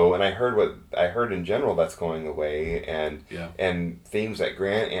so, and I heard in general that's going away, and themes that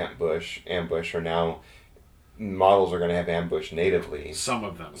grant ambush are now, models are going to have ambush natively. Some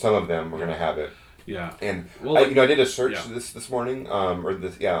of them are going to have it. Yeah. And I did a search this morning, on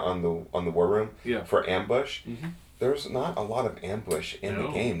the War Room for ambush. There's not a lot of ambush in the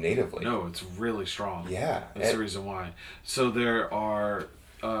game natively. No, it's really strong. Yeah. That's the reason why. So there are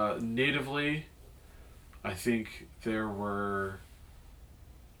natively, I think there were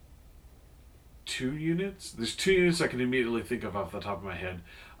 2 units. There's 2 units I can immediately think of off the top of my head.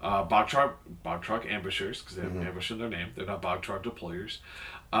 Bog truck ambushers, because they have ambush in their name. They're not bog truck deployers.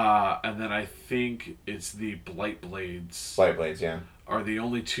 And then I think it's the Blight Blades. Blight Blades, yeah. Are the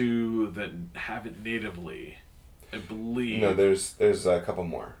only 2 that have it natively, I believe. No, there's a couple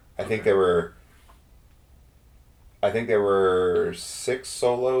more. I think there were 6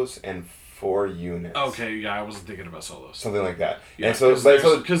 solos and 4 units. Okay, yeah, I wasn't thinking about solos. Something like that. Yeah, and so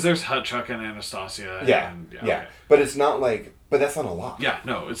because there's Hut Chuck and Anastasia. Yeah, Okay. But it's not like, but that's not a lot. Yeah,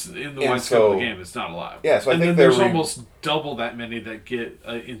 no, it's in the wide scope of the game. It's not a lot. Yeah, so I think there's almost double that many that get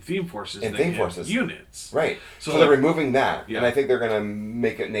in theme forces. Units. Right. So they're removing that, and I think they're going to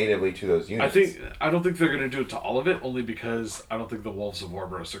make it natively to those units. I don't think they're going to do it to all of it, only because I don't think the Wolves of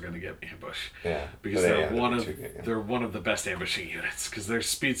Warbros are going to get ambush. Yeah. Because they're one of the best ambushing units, because they're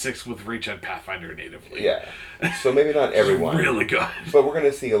speed 6 with reach and Pathfinder natively. Yeah. So maybe not everyone. Really good. But we're going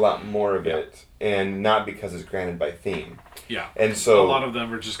to see a lot more of it, and not because it's granted by theme. Yeah. And so a lot of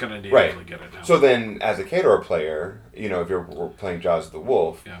them are just going to natively get it now. So then, as a KDOR player, if you're playing Jaws of the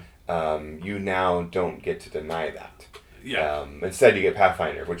Wolf, you now don't get to deny that. Yeah. Instead, you get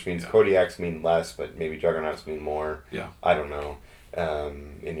Pathfinder, which means Kodiaks mean less, but maybe Juggernauts mean more. Yeah. I don't know.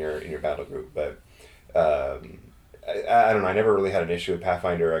 In your battle group, but I don't know. I never really had an issue with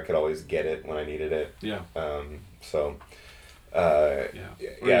Pathfinder. I could always get it when I needed it. Yeah. So. Yeah.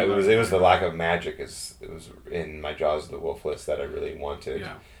 It was the lack of magic. It was in my Jaws of the Wolf list that I really wanted.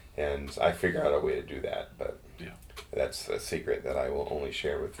 Yeah. And I figured out a way to do that, but yeah. That's a secret that I will only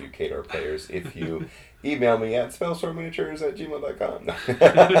share with you Khador players if you email me at spellstormminiatures@gmail.com.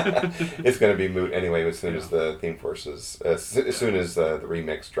 It's going to be moot anyway as soon as the theme forces, as soon as the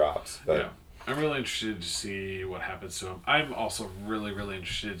remix drops. But yeah. I'm really interested to see what happens to them. I'm also really, really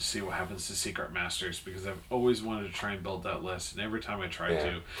interested to see what happens to Secret Masters because I've always wanted to try and build that list, and every time I try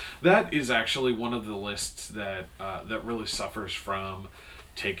to, that is actually one of the lists that that really suffers from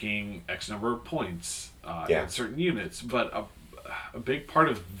taking X number of points in certain units. But a big part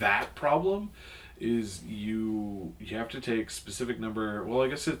of that problem is you have to take specific number. Well, I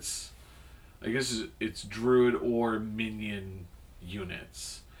guess it's Druid or minion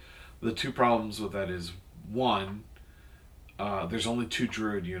units. The two problems with that is, one, there's only 2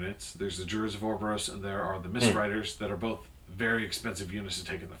 Druid units. There's the Druids of Orboros, and there are the Mist Riders that are both very expensive units to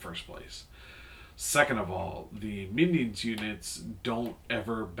take in the first place. Second of all, the Minions units don't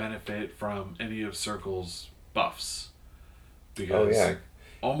ever benefit from any of Circle's buffs. Because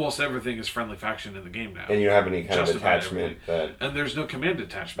almost everything is friendly faction in the game now. And you don't have any kind of attachment and there's no command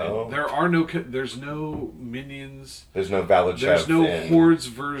attachment. Oh. There's no minions. There's no Valachev. There's no Hordes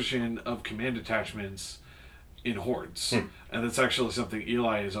version of command attachments in Hordes. And that's actually something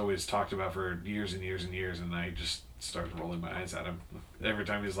Eli has always talked about for years and years and years, and I just started rolling my eyes at him. Every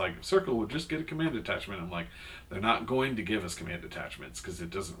time he's like, Circle would just get a command attachment. I'm like, they're not going to give us command attachments because it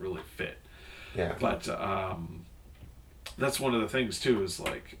doesn't really fit. Yeah. But that's one of the things too, is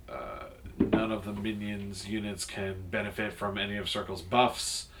like none of the minions units can benefit from any of Circle's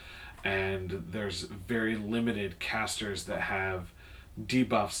buffs, and there's very limited casters that have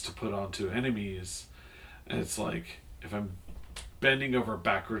debuffs to put onto enemies, and it's like, if I'm bending over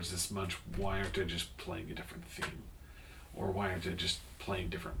backwards this much, why aren't I just playing a different theme, or why aren't I just playing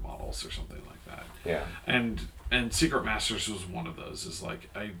different models or something like that? Yeah. And Secret Masters was one of those. Is like,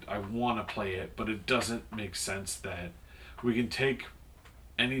 I want to play it, but it doesn't make sense that we can take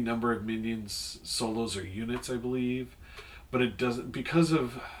any number of minions, solos, or units, I believe, but it doesn't, because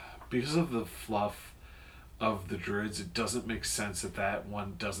of the fluff of the Druids, it doesn't make sense that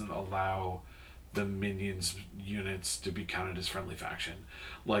one doesn't allow the minions units to be counted as friendly faction.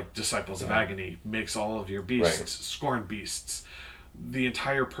 Like Disciples of Agony makes all of your beasts Scorn beasts. The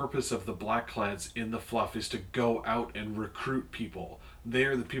entire purpose of the Blackclads in the fluff is to go out and recruit people. They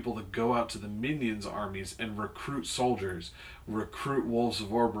are the people that go out to the minions' armies and recruit soldiers, recruit Wolves of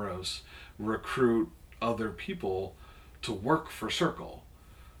Orboros, recruit other people to work for Circle.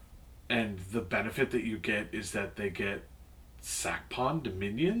 And the benefit that you get is that they get Sackpawn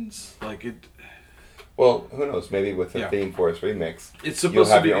Dominions? Like it... Well, who knows? Maybe with the Theme Force remix, you'll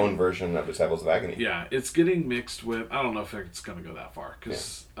have your own version of Disciples of Agony. Yeah, it's getting mixed with... I don't know if it's going to go that far.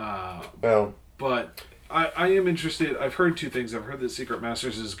 Cause, but I am interested. I've heard 2 things. I've heard that Secret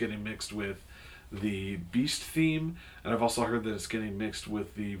Masters is getting mixed with the Beast theme, and I've also heard that it's getting mixed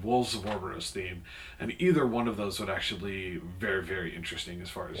with the Wolves of Orboros theme. And either one of those would actually be very, very interesting as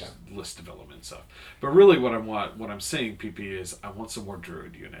far as list development stuff. But really what I'm saying, PP, is I want some more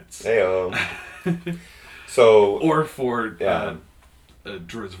Druid units. Heyo. So, or for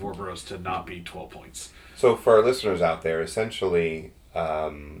Druids of Orboros to not be 12 points. So for our listeners out there, essentially,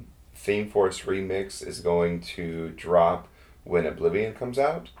 Theme Force Remix is going to drop when Oblivion comes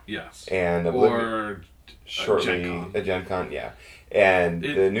out. Yes. And or shortly a Gen Con, yeah. And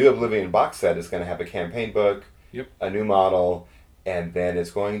the new Oblivion box set is going to have a campaign book, a new model, and then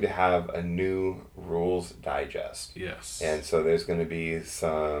it's going to have a new rules digest. Yes. And so there's going to be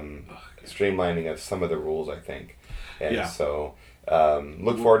some streamlining of some of the rules, I think. And so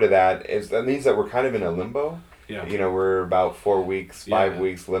look forward to that. That means that we're kind of in a limbo. Yeah. You know, we're about 4 weeks, 5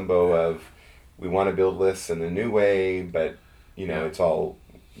 weeks limbo of we want to build lists in a new way, but you know, it's all,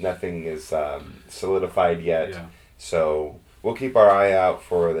 nothing is solidified yet. Yeah. So we'll keep our eye out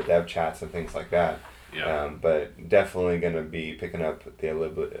for the dev chats and things like that. Yeah. But definitely going to be picking up the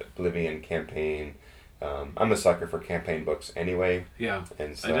Oblivion campaign. I'm a sucker for campaign books anyway. Yeah.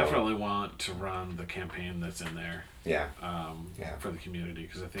 And so, I definitely want to run the campaign that's in there. Yeah. For the community,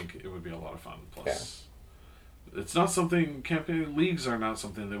 because I think it would be a lot of fun. Plus, it's not something, campaign leagues are not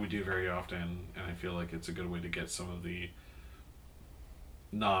something that we do very often, and I feel like it's a good way to get some of the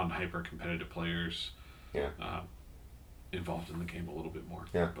non-hyper competitive players involved in the game a little bit more.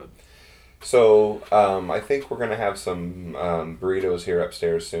 Yeah. But so I think we're going to have some burritos here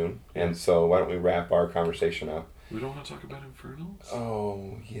upstairs soon, and so why don't we wrap our conversation up? We don't want to talk about Infernals?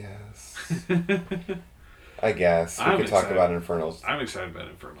 Oh, yes. I guess we could talk about Infernals. I'm excited about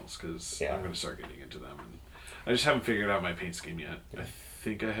Infernals because I'm going to start getting into them, and I just haven't figured out my paint scheme yet. I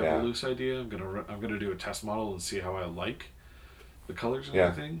think I have a loose idea. I'm gonna do a test model and see how I like the colors and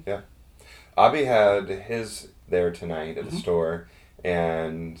everything. Yeah. Abby had his there tonight at the store,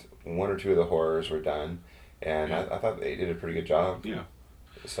 and one or two of the horrors were done, and I thought they did a pretty good job. Yeah.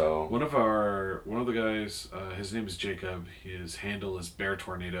 So one of the guys, his name is Jacob. His handle is Bear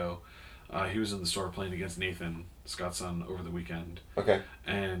Tornado. He was in the store playing against Nathan, Scott's son, over the weekend. Okay.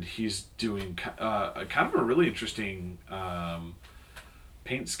 And he's doing kind of a really interesting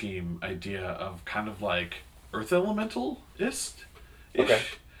paint scheme idea of kind of like Earth Elemental-ist. Okay.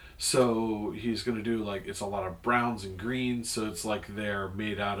 So he's going to do like, it's a lot of browns and greens, so it's like they're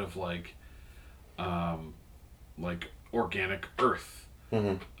made out of like organic earth.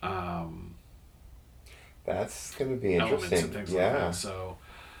 Mm-hmm. That's going to be interesting. Elements and things like that. So,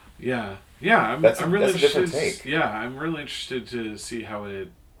 I'm really interested. Yeah, I'm really interested to see how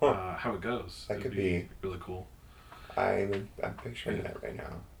it goes. That could be really cool. I'm picturing that right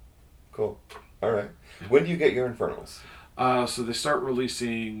now. Cool. All right. Yeah. When do you get your Infernals? So they start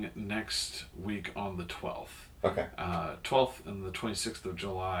releasing next week on the 12th. Okay. 12th and the 26th of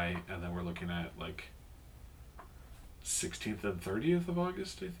July, and then we're looking at like 16th and 30th of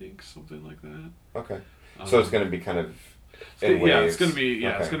August, I think, something like that. Okay. So it's going to be kind of in waves. Yeah, it's going to be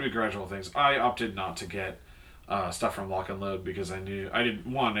it's going to be gradual things. I opted not to get stuff from Lock and Load because I knew I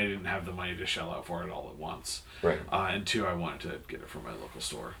didn't have the money to shell out for it all at once. Right. And two, I wanted to get it from my local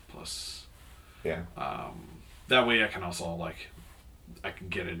store. Plus, yeah. That way I can also I can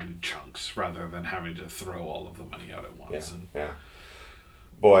get it in chunks rather than having to throw all of the money out at once. Yeah.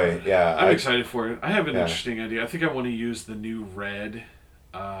 Boy, yeah. I'm excited for it. I have an interesting idea. I think I want to use the new red.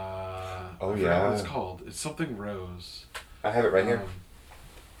 I forgot what it's called. It's something rose. I have it right here.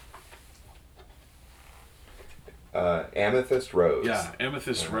 Amethyst Rose. Yeah,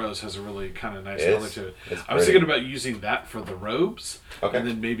 Amethyst Rose has a really kind of nice color to it. I was thinking about using that for the robes, and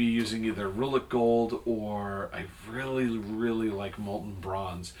then maybe using either Rullet Gold or I really, really like Molten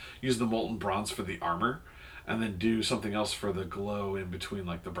Bronze. Use the Molten Bronze for the armor, and then do something else for the glow in between,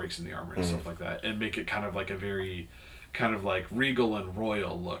 like the breaks in the armor and stuff like that, and make it kind of like a very kind of like regal and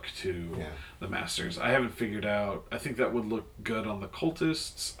royal look to the Masters. I haven't figured out. I think that would look good on the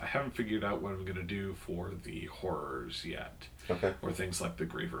cultists. I haven't figured out what I'm going to do for the horrors yet. Okay. Or things like the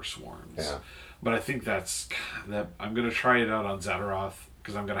Graver Swarms. Yeah. But I think that I'm going to try it out on Zadaroth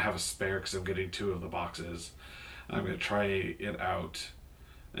because I'm going to have a spare because I'm getting 2 of the boxes. And I'm going to try it out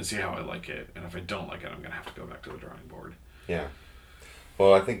and see how I like it. And if I don't like it, I'm going to have to go back to the drawing board. Yeah.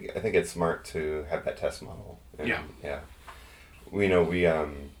 Well, I think it's smart to have that test model. And, yeah.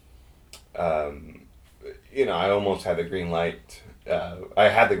 I almost had the green light. I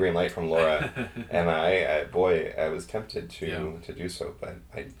had the green light from Laura, and I was tempted to do so, but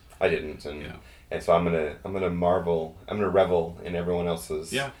I didn't, and so I'm gonna revel in everyone else's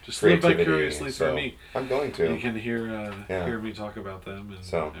just live vicariously through me. I'm going to. You can hear me talk about them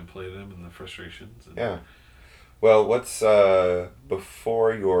and play them and the frustrations. Yeah. Well, what's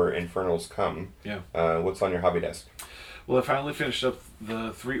before your Infernals come? Yeah. What's on your hobby desk? Well, I finally finished up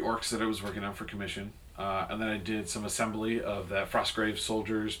the 3 orcs that I was working on for commission, and then I did some assembly of that Frostgrave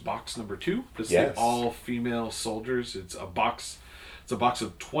Soldiers box number 2. This is the all-female soldiers. It's a box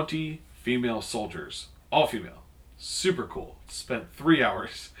of 20 female soldiers, all female. Super cool. Spent 3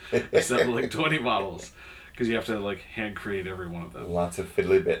 hours assembling 20 models. Because you have to hand create every one of them. Lots of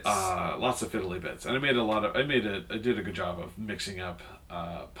fiddly bits. And I did a good job of mixing up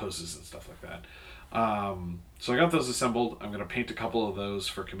poses and stuff like that. So I got those assembled. I'm going to paint a couple of those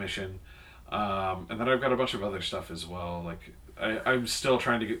for commission. And then I've got a bunch of other stuff as well. I'm still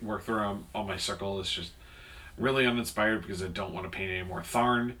trying to work through all my circle. It's just really uninspired because I don't want to paint any more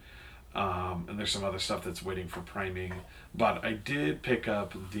Tharn. And there's some other stuff that's waiting for priming. But I did pick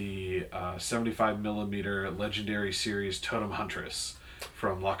up the 75mm Legendary Series Totem Huntress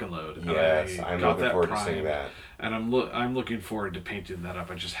from Lock and Load. Yes, I'm looking forward to seeing that. And I'm looking forward to painting that up.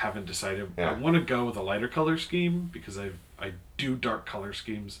 I just haven't decided. Yeah. I want to go with a lighter color scheme because I do dark color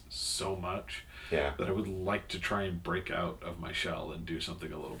schemes so much that I would like to try and break out of my shell and do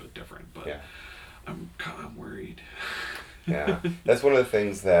something a little bit different. But I'm worried. Yeah, that's one of the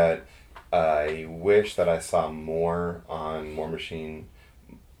things that I wish that I saw more on War Machine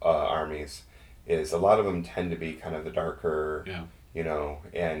armies. Is a lot of them tend to be kind of the darker,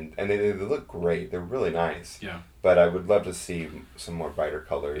 and they look great. They're really nice. Yeah. But I would love to see some more brighter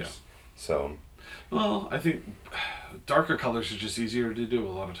colors. Yeah. So. Well, I think darker colors are just easier to do a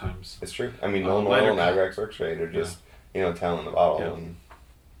lot of times. It's true. I mean, Nolan Oil and Agrax Orchestrate are just talent in the bottle. Yeah. And,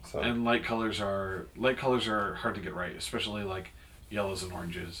 So And light colors are hard to get right, especially like yellows and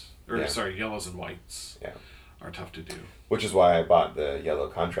oranges, yellows and whites. Yeah. Are tough to do. Which is why I bought the yellow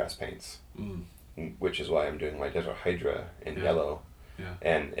contrast paints. Which is why I'm doing my Desert Hydra in yellow. Yeah.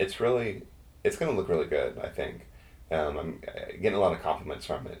 And it's going to look really good, I think. I'm getting a lot of compliments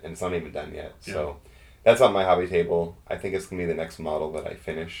from it, and it's not even done yet. Yeah. So that's on my hobby table. I think it's going to be the next model that I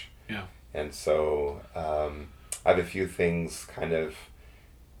finish. Yeah. And so I have a few things kind of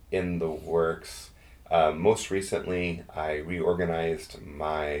in the works. Most recently, I reorganized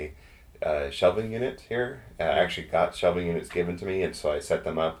my shelving unit here. I actually got shelving units given to me, and so I set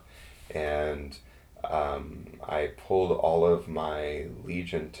them up, and I pulled all of my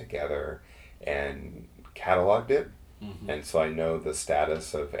Legion together and cataloged it, and so I know the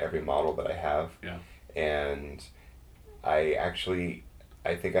status of every model that I have. Yeah. And I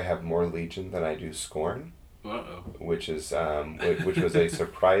think I have more Legion than I do Scorn. Which is which was a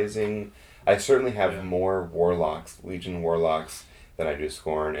surprising. I certainly have more Warlocks, Legion Warlocks, than I do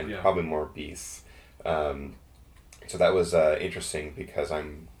Scorn, and probably more Beasts. So that was interesting because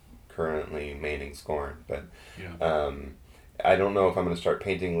I'm currently maining Scorn, but I don't know if I'm going to start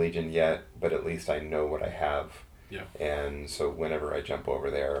painting Legion yet, but at least I know what I have. Yeah. And so whenever I jump over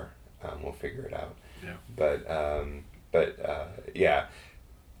there, we'll figure it out. Yeah. But yeah.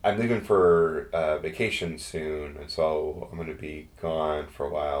 I'm leaving for vacation soon, and so I'm going to be gone for a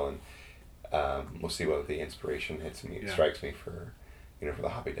while, and we'll see what the inspiration strikes me for, for the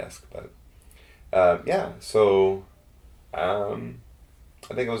hobby desk. But so I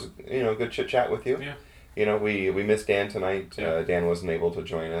think it was a good chit chat with you. Yeah. We missed Dan tonight. Yeah. Dan wasn't able to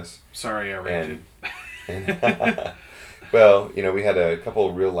join us. Sorry, I ranted. And well, we had a couple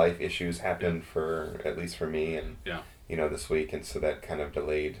of real life issues happen at least for me, and this week, and so that kind of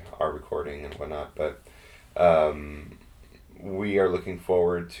delayed our recording and whatnot. But we are looking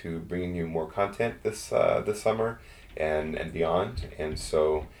forward to bringing you more content this summer and beyond. And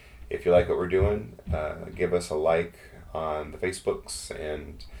so, if you like what we're doing, give us a like on the Facebooks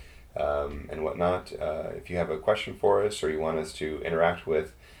and whatnot. If you have a question for us, or you want us to interact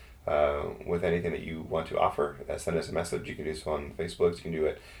with anything that you want to offer, send us a message. You can do so on Facebook. You can do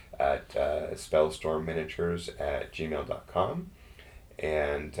it at spellstormminiatures@gmail.com,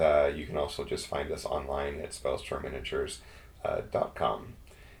 and you can also just find us online at spellstormminiatures.com.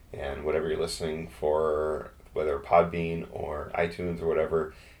 And whatever you're listening for, whether Podbean or iTunes or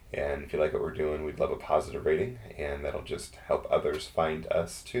whatever, and if you like what we're doing, we'd love a positive rating, and that'll just help others find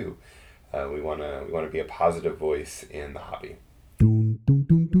us too. We want to be a positive voice in the hobby. Boom, boom,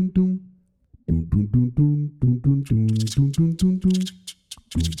 boom, boom, boom, boom, boom, boom, boom, boom, boom.